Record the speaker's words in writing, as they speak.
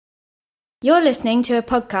You're listening to a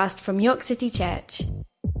podcast from York City Church.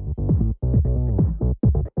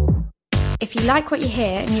 If you like what you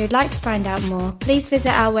hear and you'd like to find out more, please visit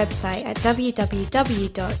our website at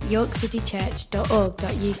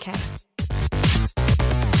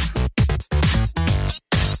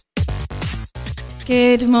www.yorkcitychurch.org.uk.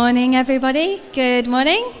 Good morning, everybody. Good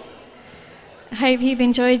morning. I hope you've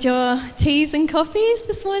enjoyed your teas and coffees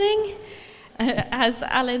this morning. As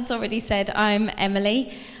Alan's already said, I'm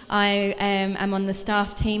Emily. I am on the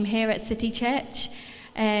staff team here at City Church,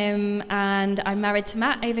 and I'm married to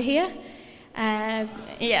Matt over here.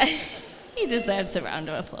 Yeah, he deserves a round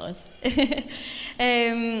of applause.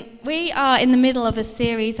 We are in the middle of a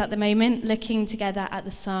series at the moment, looking together at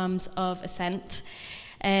the Psalms of Ascent.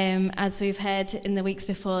 As we've heard in the weeks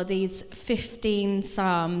before, these 15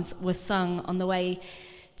 psalms were sung on the way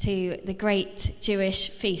to the great Jewish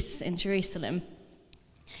feasts in Jerusalem.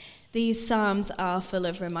 These psalms are full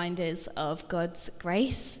of reminders of God's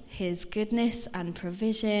grace, his goodness and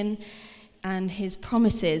provision, and his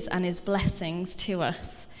promises and his blessings to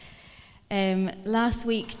us. Last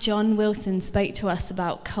week, John Wilson spoke to us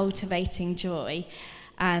about cultivating joy,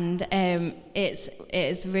 and it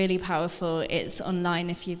is really powerful. It's online.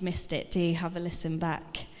 If you've missed it, do have a listen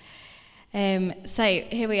back. So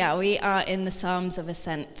here we are in the Psalms of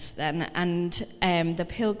Ascent then, and the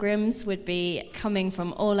pilgrims would be coming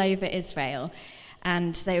from all over Israel,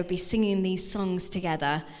 and they would be singing these songs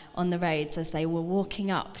together on the roads as they were walking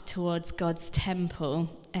up towards God's temple,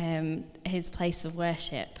 his place of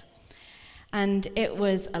worship. And it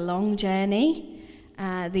was a long journey.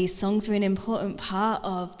 These songs were an important part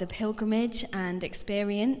of the pilgrimage and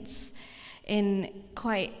experience. In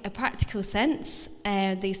quite a practical sense,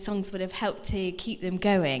 these songs would have helped to keep them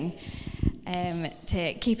going,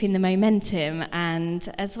 to keeping the momentum, and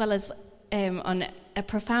as well as on a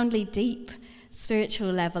profoundly deep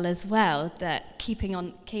spiritual level as well, that keeping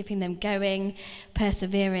them going,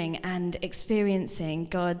 persevering, and experiencing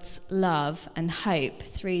God's love and hope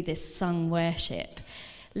through this sung worship,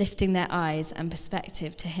 lifting their eyes and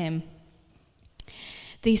perspective to Him.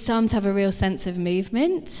 These psalms have a real sense of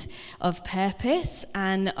movement, of purpose,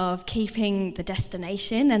 and of keeping the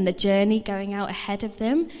destination and the journey going out ahead of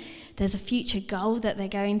them. There's a future goal that they're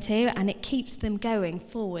going to, and it keeps them going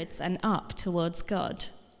forwards and up towards God.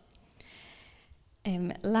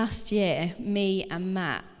 Last year, me and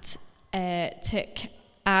Matt took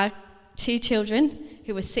our two children,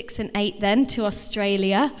 who were 6 and 8 then, to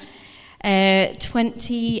Australia.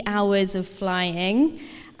 20 hours of flying,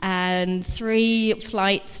 and 3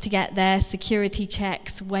 flights to get there, security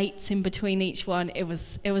checks, waits in between each one. It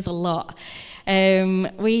was a lot.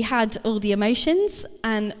 We had all the emotions,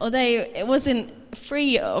 and although it wasn't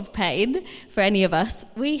free of pain for any of us,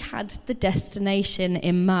 we had the destination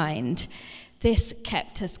in mind. This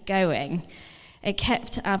kept us going. It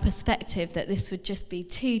kept our perspective that this would just be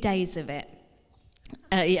 2 days of it.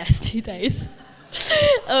 Yes, 2 days.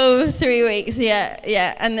 3 weeks,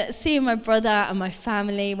 yeah. And seeing my brother and my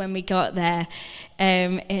family when we got there,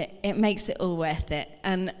 it makes it all worth it.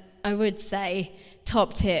 And I would say,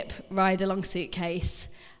 top tip, ride a long suitcase,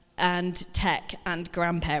 and tech and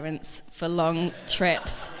grandparents for long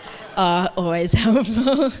trips are always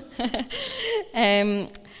helpful.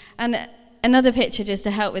 And another picture just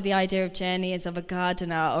to help with the idea of journey is of a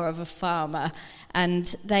gardener or of a farmer,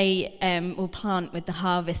 and they will plant with the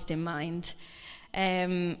harvest in mind.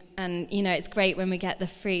 And it's great when we get the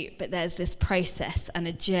fruit, but there's this process and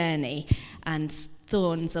a journey and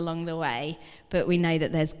thorns along the way, but we know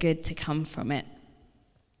that there's good to come from it.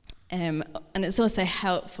 And it's also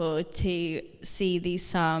helpful to see these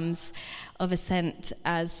psalms of ascent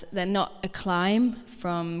as they're not a climb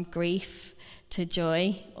from grief to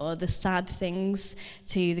joy, or the sad things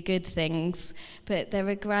to the good things, but they're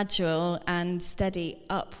a gradual and steady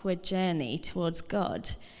upward journey towards God,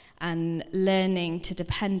 and learning to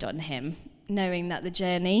depend on Him, knowing that the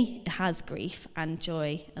journey has grief and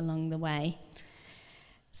joy along the way.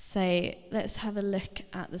 So let's have a look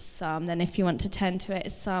at the psalm then. If you want to turn to it,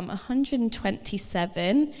 it's Psalm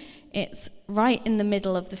 127. It's right in the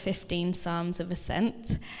middle of the 15 Psalms of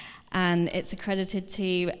Ascent, and it's accredited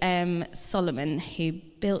to Solomon, who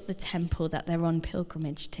built the temple that they're on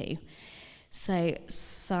pilgrimage to. So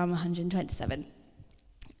Psalm 127.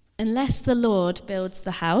 Unless the Lord builds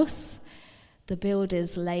the house, the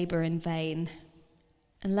builders labour in vain.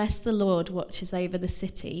 Unless the Lord watches over the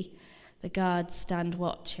city, the guards stand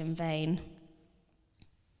watch in vain.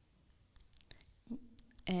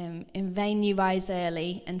 In vain you rise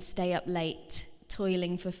early and stay up late,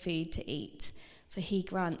 toiling for food to eat, for He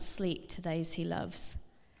grants sleep to those He loves.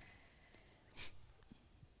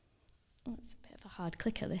 Oh, it's a bit of a hard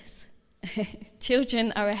clicker, this.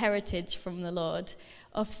 Children are a heritage from the Lord,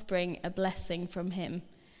 offspring a blessing from him.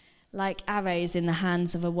 Like arrows in the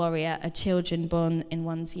hands of a warrior are children born in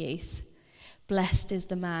one's youth. Blessed is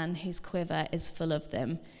the man whose quiver is full of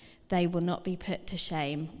them. They will not be put to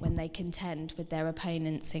shame when they contend with their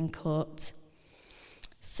opponents in court.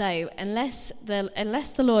 So, unless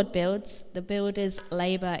the Lord builds, the builders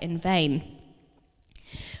labour in vain.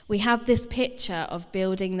 We have this picture of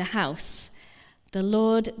building the house. The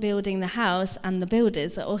Lord building the house, and the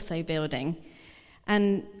builders are also building.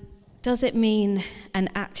 And does it mean an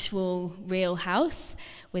actual real house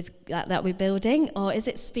that we're building, or is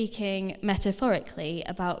it speaking metaphorically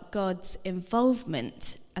about God's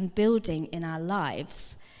involvement and building in our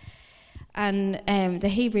lives? And the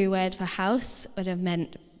Hebrew word for house would have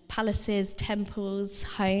meant palaces, temples,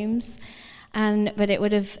 homes, but it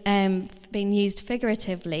would have been used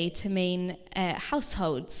figuratively to mean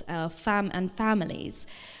households and families.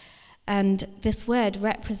 And this word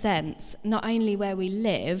represents not only where we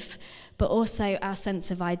live, but also our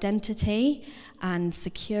sense of identity and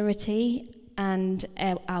security and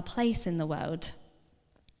our place in the world.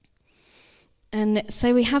 And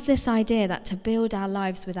so we have this idea that to build our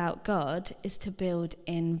lives without God is to build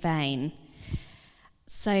in vain.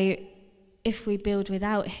 So if we build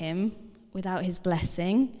without him, without his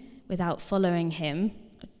blessing, without following him,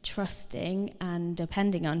 trusting and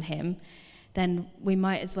depending on him, then we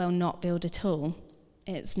might as well not build at all.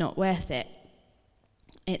 It's not worth it.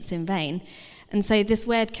 It's in vain. And so this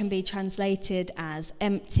word can be translated as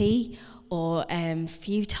empty or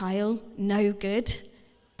futile, no good,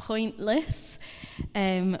 pointless,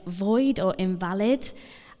 void or invalid.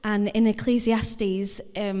 And in Ecclesiastes,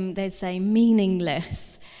 they say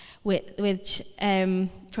meaningless, which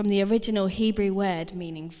from the original Hebrew word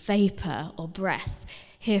meaning vapor or breath,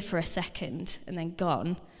 here for a second and then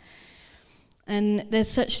gone. And there's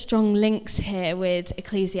such strong links here with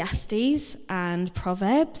Ecclesiastes and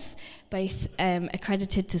Proverbs, both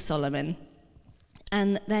accredited to Solomon.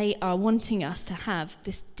 And they are wanting us to have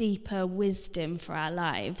this deeper wisdom for our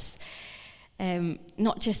lives,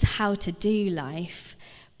 not just how to do life,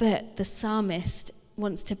 but the psalmist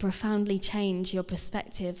wants to profoundly change your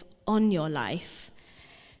perspective on your life.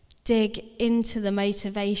 Dig into the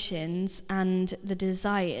motivations and the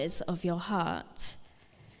desires of your heart.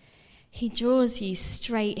 He draws you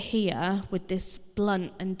straight here with this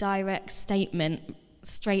blunt and direct statement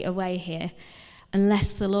straight away here.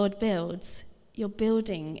 Unless the Lord builds, your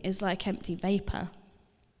building is like empty vapor.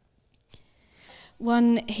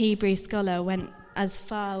 One Hebrew scholar went as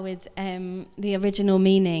far with the original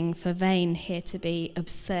meaning for vain here to be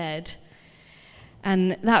absurd.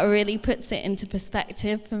 And that really puts it into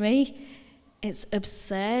perspective for me. It's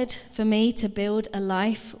absurd for me to build a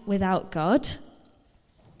life without God.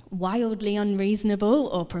 Wildly unreasonable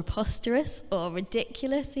or preposterous or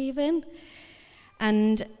ridiculous even.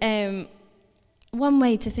 And one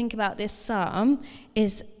way to think about this psalm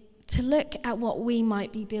is to look at what we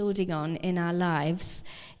might be building on in our lives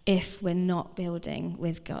if we're not building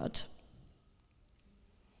with God.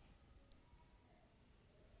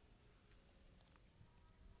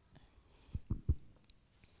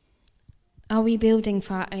 Are we building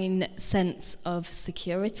for our own sense of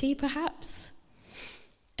security, perhaps?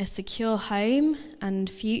 A secure home and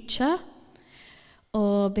future?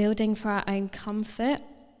 Or building for our own comfort,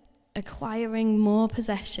 acquiring more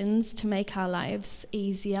possessions to make our lives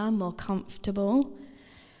easier, more comfortable?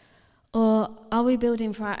 Or are we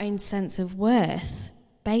building for our own sense of worth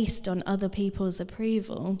based on other people's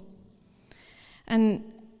approval? And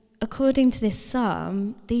according to this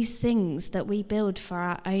psalm, these things that we build for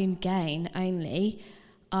our own gain only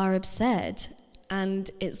are absurd,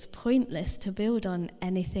 and it's pointless to build on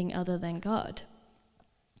anything other than God.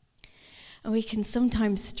 And we can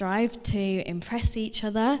sometimes strive to impress each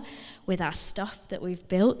other with our stuff that we've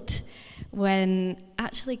built, when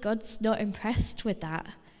actually God's not impressed with that.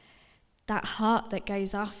 That heart that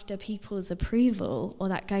goes after people's approval or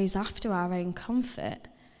that goes after our own comfort.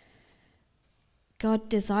 God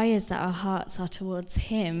desires that our hearts are towards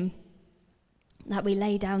him, that we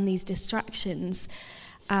lay down these distractions,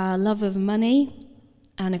 our love of money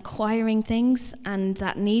and acquiring things and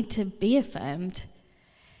that need to be affirmed.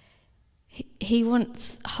 He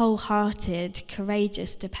wants wholehearted,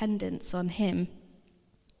 courageous dependence on him.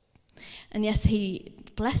 And yes, he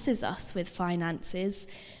blesses us with finances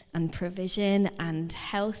and provision and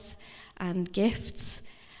health and gifts,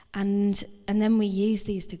 and then we use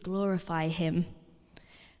these to glorify him.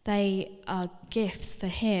 They are gifts for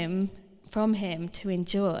him, from him to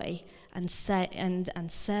enjoy and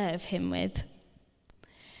serve him with.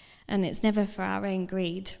 And it's never for our own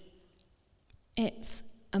greed. It's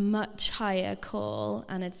a much higher call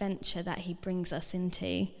and adventure that he brings us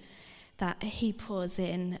into, that he pours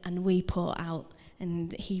in and we pour out,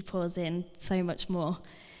 and he pours in so much more,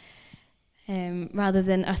 rather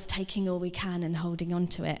than us taking all we can and holding on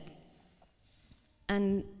to it.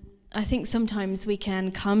 And I think sometimes we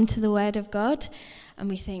can come to the Word of God and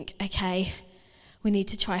we think, okay, we need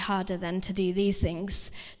to try harder then to do these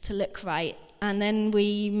things to look right, and then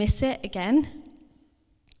we miss it again.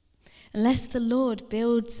 Unless the Lord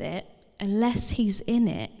builds it, unless he's in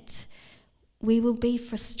it, we will be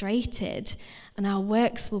frustrated and our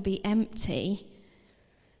works will be empty.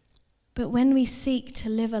 But when we seek to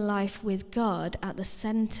live a life with God at the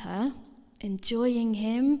centre, enjoying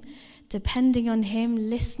him, depending on him,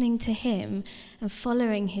 listening to him, and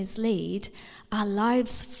following his lead, our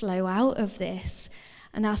lives flow out of this,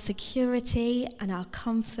 and our security and our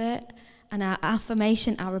comfort and our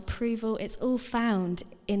affirmation, our approval, it's all found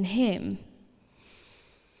in him.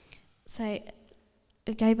 So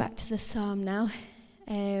we'll go back to the psalm now.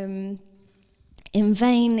 In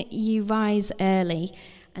vain you rise early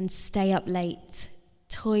and stay up late,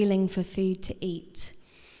 toiling for food to eat,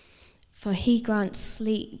 for he grants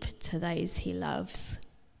sleep to those he loves.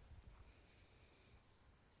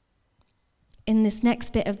 In this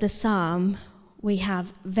next bit of the psalm, we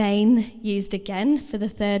have vain used again for the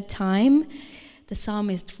third time. The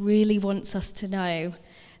psalmist really wants us to know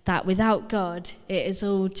that without God, it is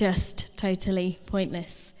all just totally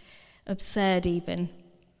pointless, absurd even.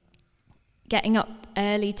 Getting up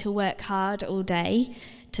early to work hard all day,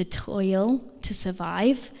 to toil, to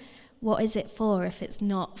survive, what is it for if it's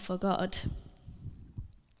not for God?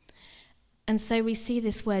 And so we see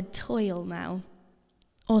this word toil now,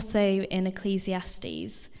 also in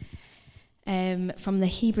Ecclesiastes, from the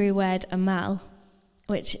Hebrew word amal,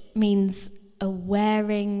 which means a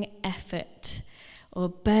wearing effort or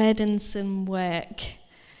burdensome work.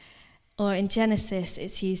 Or in Genesis,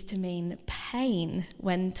 it's used to mean pain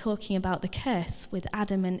when talking about the curse with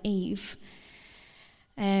Adam and Eve.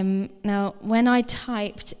 Now, when I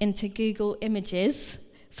typed into Google Images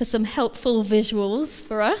for some helpful visuals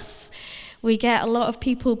for us, we get a lot of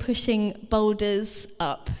people pushing boulders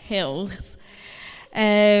up hills,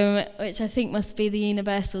 which I think must be the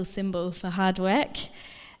universal symbol for hard work.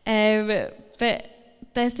 But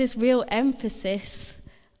there's this real emphasis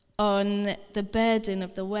on the burden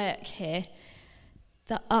of the work here,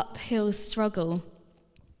 the uphill struggle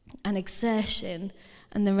and exertion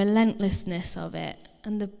and the relentlessness of it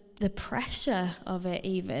and the pressure of it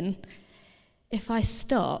even. If I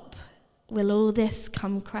stop, will all this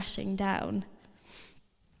come crashing down?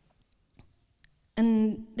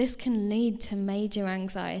 And this can lead to major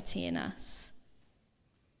anxiety in us.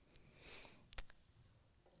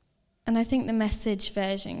 And I think the Message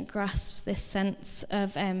version grasps this sense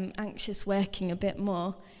of anxious working a bit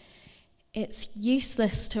more. It's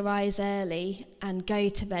useless to rise early and go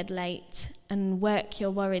to bed late and work your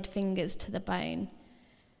worried fingers to the bone.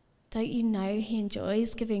 Don't you know he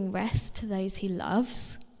enjoys giving rest to those he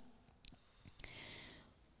loves?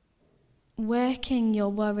 Working your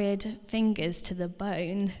worried fingers to the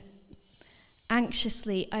bone,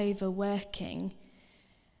 anxiously overworking,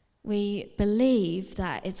 we believe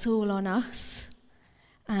that it's all on us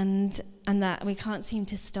and that we can't seem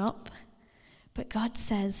to stop. But God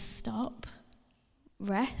says stop,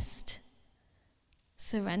 rest,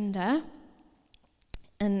 surrender.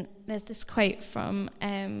 And there's this quote from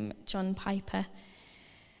John Piper.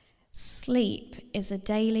 Sleep is a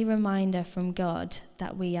daily reminder from God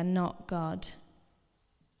that we are not God.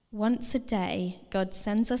 Once a day, God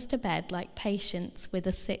sends us to bed like patients with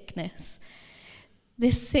a sickness.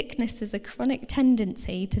 This sickness is a chronic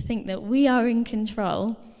tendency to think that we are in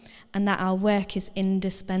control and that our work is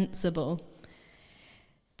indispensable.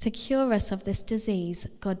 To cure us of this disease,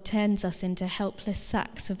 God turns us into helpless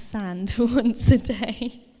sacks of sand once a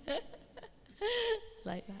day.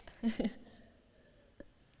 Like that.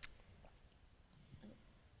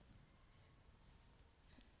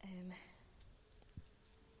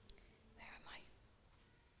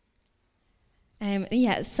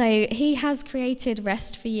 So he has created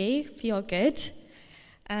rest for you, for your good,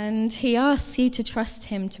 and he asks you to trust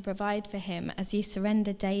him to provide for him as you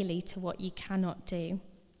surrender daily to what you cannot do.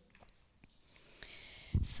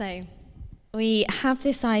 So we have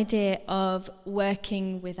this idea of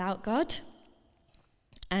working without God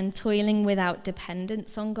and toiling without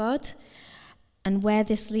dependence on God, and where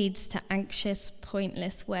this leads to anxious,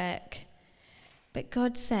 pointless work. But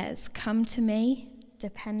God says, come to me,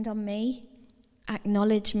 depend on me,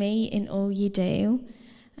 acknowledge me in all you do,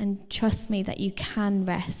 and trust me that you can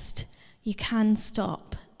rest, you can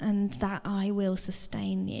stop, and that I will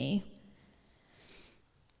sustain you.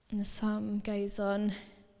 And the psalm goes on.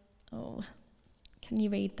 Oh, can you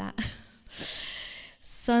read that?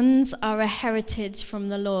 Sons are a heritage from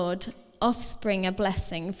the Lord, offspring a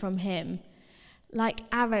blessing from him. Like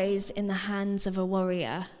arrows in the hands of a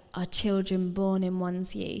warrior are children born in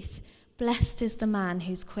one's youth. Blessed is the man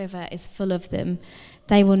whose quiver is full of them.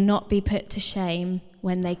 They will not be put to shame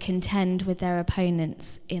when they contend with their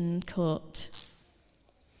opponents in court.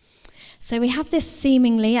 So we have this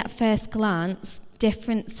seemingly, at first glance,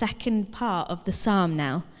 different second part of the psalm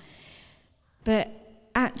now. But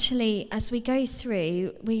actually, as we go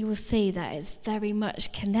through, we will see that it's very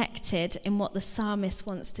much connected in what the psalmist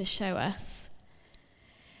wants to show us.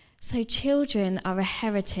 So children are a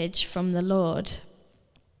heritage from the Lord.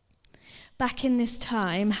 Back in this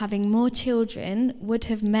time, having more children would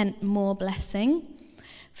have meant more blessing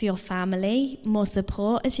for your family, more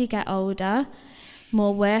support as you get older,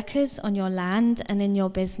 more workers on your land and in your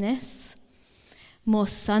business, more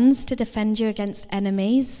sons to defend you against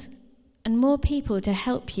enemies, and more people to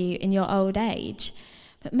help you in your old age.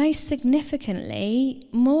 But most significantly,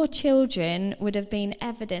 more children would have been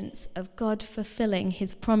evidence of God fulfilling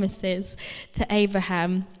his promises to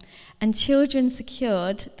Abraham, and children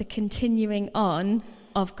secured the continuing on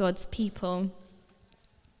of God's people.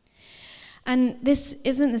 And this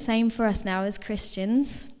isn't the same for us now as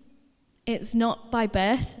Christians. It's not by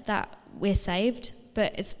birth that we're saved,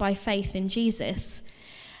 but it's by faith in Jesus.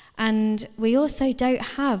 And we also don't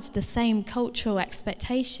have the same cultural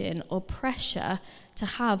expectation or pressure to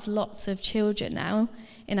have lots of children now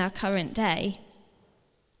in our current day.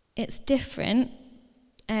 It's different,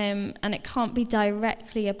 and it can't be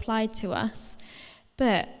directly applied to us,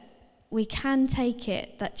 but we can take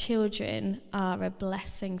it that children are a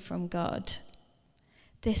blessing from God.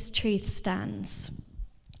 This truth stands,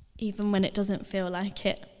 even when it doesn't feel like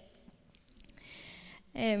it.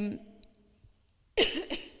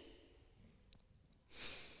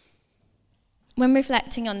 When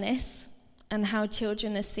reflecting on this and how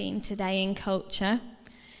children are seen today in culture,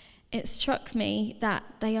 it struck me that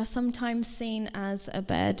they are sometimes seen as a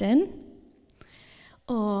burden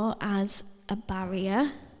or as a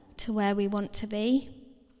barrier to where we want to be,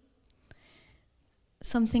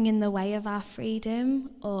 something in the way of our freedom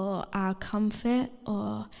or our comfort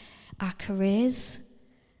or our careers.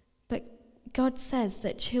 But God says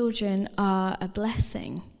that children are a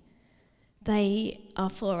blessing. They are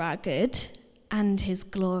for our good and his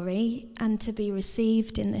glory, and to be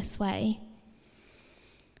received in this way.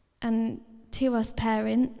 And to us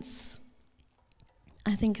parents,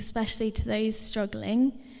 I think especially to those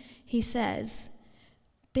struggling, he says,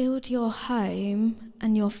 build your home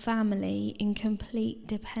and your family in complete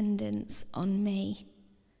dependence on me.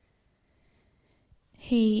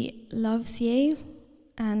 He loves you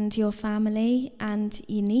and your family, and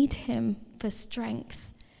you need him for strength,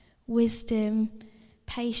 wisdom,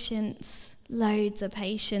 patience, loads of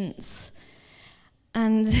patience.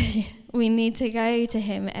 And we need to go to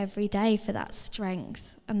him every day for that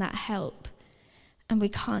strength and that help. And we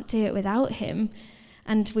can't do it without him,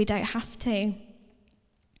 and we don't have to.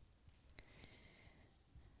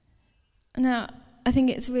 Now, I think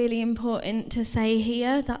it's really important to say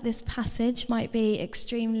here that this passage might be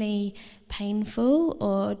extremely painful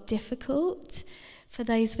or difficult for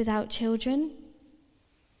those without children.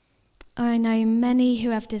 I know many who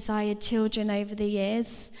have desired children over the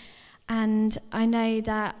years, and I know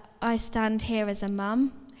that I stand here as a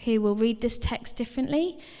mum who will read this text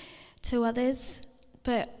differently to others,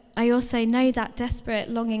 but I also know that desperate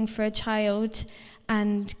longing for a child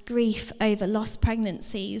and grief over lost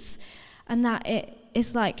pregnancies, and that it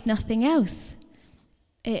is like nothing else.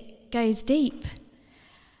 It goes deep,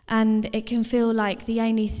 and it can feel like the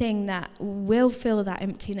only thing that will fill that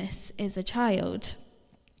emptiness is a child.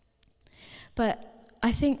 But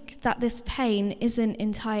I think that this pain isn't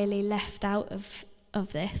entirely left out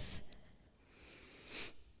of this.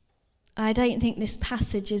 I don't think this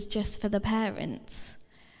passage is just for the parents.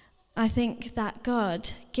 I think that God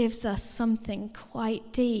gives us something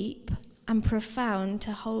quite deep and profound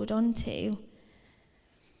to hold on to.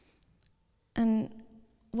 And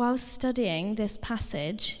while studying this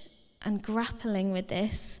passage and grappling with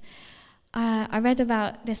this, I read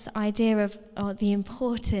about this idea of the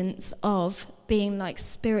importance of being like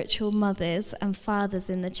spiritual mothers and fathers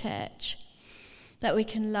in the church. That we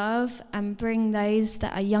can love and bring those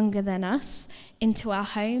that are younger than us into our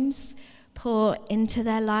homes, pour into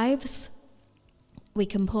their lives. We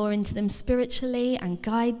can pour into them spiritually and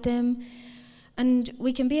guide them. And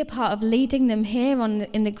we can be a part of leading them here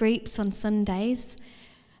in the groups on Sundays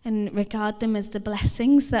and regard them as the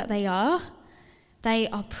blessings that they are. They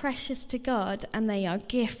are precious to God, and they are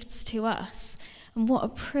gifts to us. And what a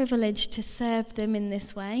privilege to serve them in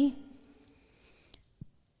this way.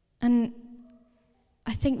 And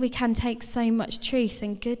I think we can take so much truth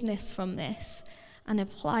and goodness from this and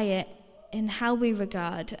apply it in how we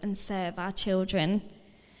regard and serve our children.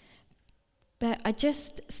 But I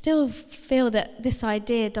just still feel that this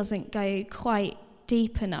idea doesn't go quite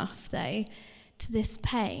deep enough, though, to this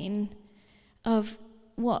pain of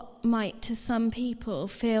what might to some people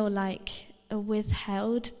feel like a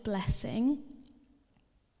withheld blessing.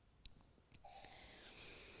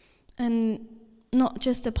 And not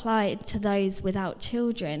just applied to those without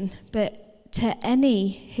children, but to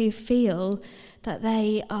any who feel that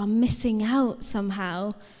they are missing out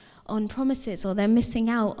somehow on promises, or they're missing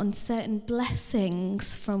out on certain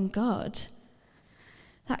blessings from God.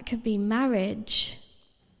 That could be marriage,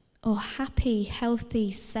 or happy,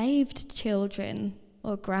 healthy, saved children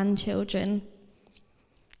or grandchildren,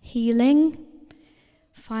 healing,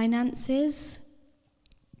 finances,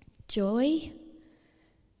 joy,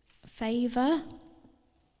 favour.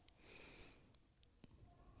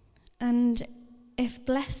 And if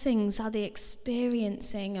blessings are the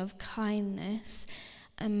experiencing of kindness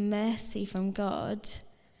and mercy from God,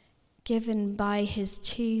 given by his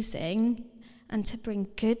choosing, and to bring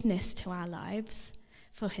goodness to our lives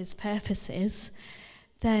for his purposes,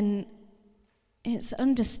 then it's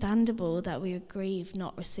understandable that we would grieve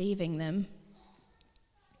not receiving them.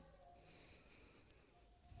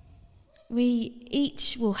 We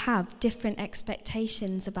each will have different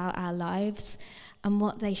expectations about our lives and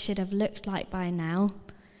what they should have looked like by now.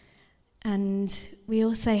 And we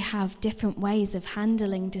also have different ways of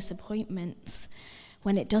handling disappointments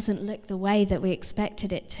when it doesn't look the way that we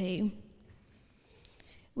expected it to.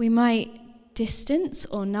 We might distance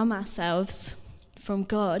or numb ourselves from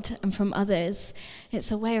God and from others.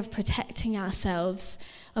 It's a way of protecting ourselves,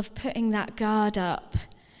 of putting that guard up.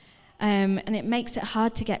 And it makes it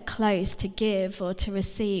hard to get close, to give or to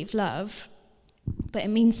receive love. But it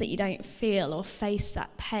means that you don't feel or face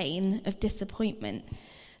that pain of disappointment.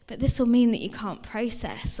 But this will mean that you can't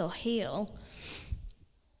process or heal.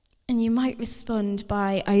 And you might respond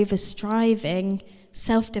by over-striving,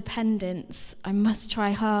 self-dependence. I must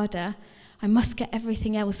try harder. I must get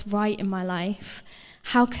everything else right in my life.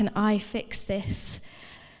 How can I fix this?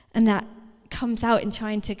 And that comes out in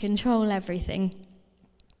trying to control everything.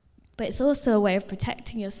 But it's also a way of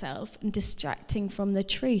protecting yourself and distracting from the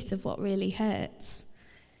truth of what really hurts.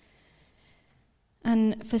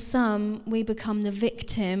 And for some, we become the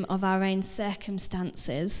victim of our own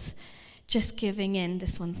circumstances, just giving in,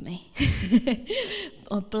 this one's me,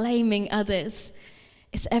 or blaming others.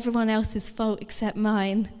 It's everyone else's fault except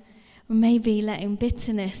mine. Or maybe letting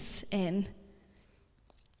bitterness in.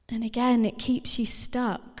 And again, it keeps you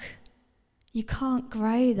stuck. You can't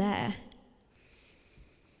grow there.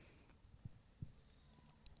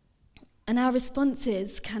 And our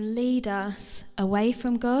responses can lead us away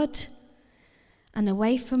from God and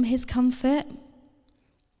away from his comfort,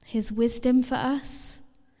 his wisdom for us,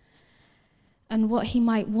 and what he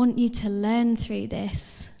might want you to learn through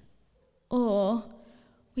this. Or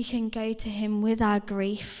we can go to him with our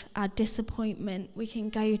grief, our disappointment. We can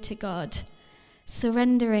go to God,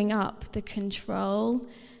 surrendering up the control,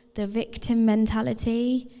 the victim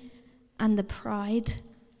mentality, and the pride,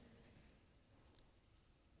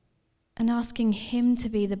 and asking him to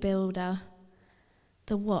be the builder,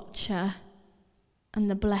 the watcher,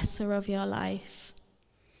 and the blesser of your life.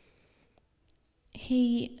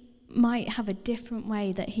 He might have a different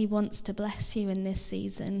way that he wants to bless you in this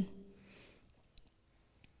season.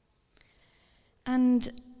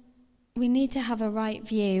 And we need to have a right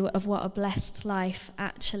view of what a blessed life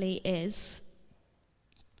actually is.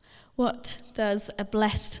 What does a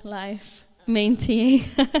blessed life mean to you?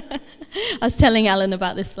 I was telling Alan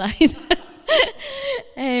about this slide.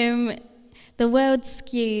 The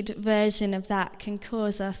world-skewed version of that can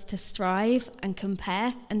cause us to strive and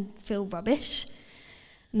compare and feel rubbish.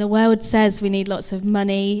 And the world says we need lots of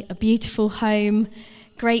money, a beautiful home,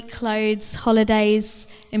 great clothes, holidays,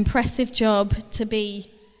 impressive job to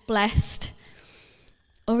be blessed.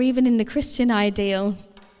 Or even in the Christian ideal,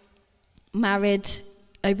 married,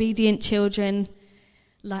 obedient children.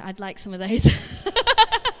 I'd like some of those.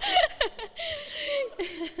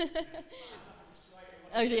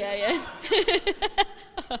 Oh, yeah.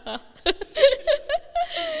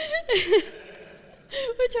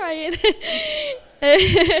 We're trying.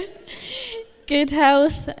 Good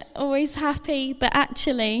health, always happy. But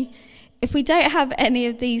actually, if we don't have any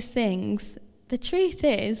of these things, the truth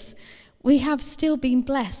is we have still been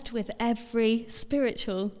blessed with every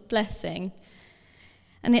spiritual blessing.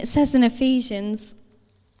 And it says in Ephesians,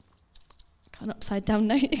 got an upside down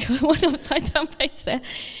note, got one upside down page there.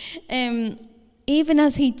 Even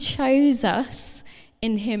as he chose us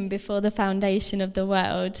in him before the foundation of the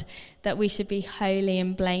world, that we should be holy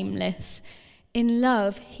and blameless. In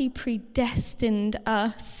love, he predestined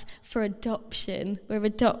us for adoption. We're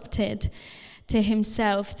adopted to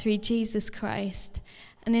himself through Jesus Christ.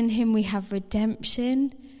 And in him we have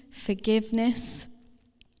redemption, forgiveness,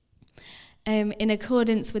 in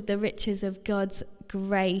accordance with the riches of God's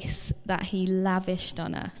grace that he lavished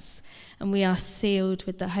on us. And we are sealed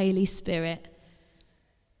with the Holy Spirit.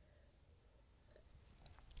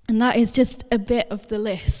 And that is just a bit of the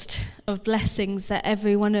list of blessings that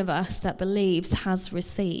every one of us that believes has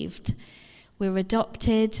received. We're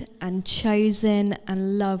adopted and chosen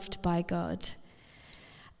and loved by God.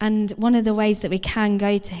 And one of the ways that we can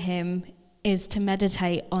go to him is to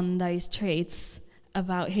meditate on those truths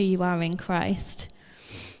about who you are in Christ.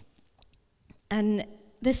 And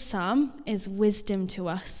this psalm is wisdom to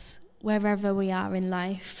us wherever we are in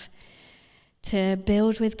life, to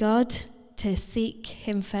build with God, to seek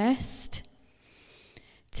him first,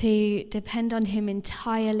 to depend on him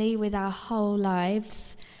entirely with our whole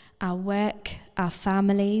lives, our work, our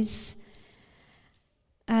families.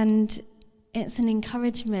 And it's an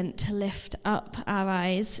encouragement to lift up our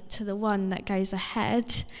eyes to the one that goes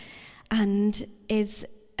ahead and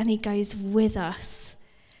he goes with us,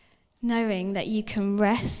 knowing that you can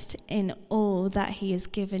rest in all that he has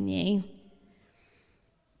given you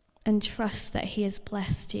and trust that he has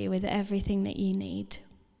blessed you with everything that you need.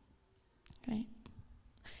 Great.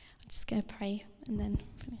 I'm just going to pray and then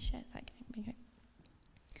finish it. Okay.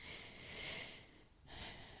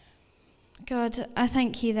 God, I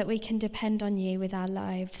thank you that we can depend on you with our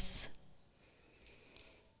lives.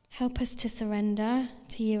 Help us to surrender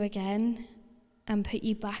to you again and put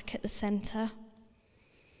you back at the centre.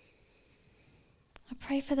 I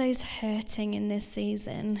pray for those hurting in this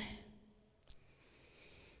season.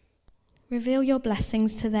 Reveal your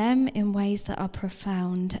blessings to them in ways that are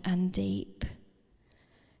profound and deep.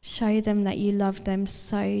 Show them that you love them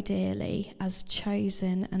so dearly as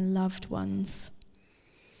chosen and loved ones.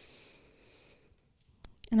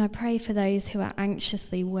 And I pray for those who are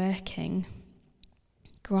anxiously working.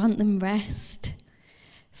 Grant them rest.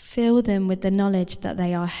 Fill them with the knowledge that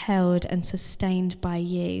they are held and sustained by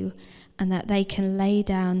you, and that they can lay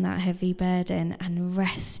down that heavy burden and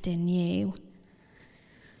rest in you.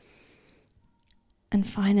 And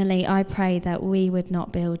finally, I pray that we would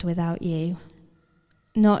not build without you,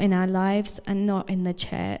 not in our lives and not in the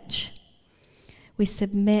church. We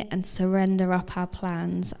submit and surrender up our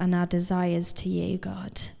plans and our desires to you,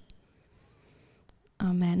 God.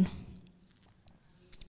 Amen.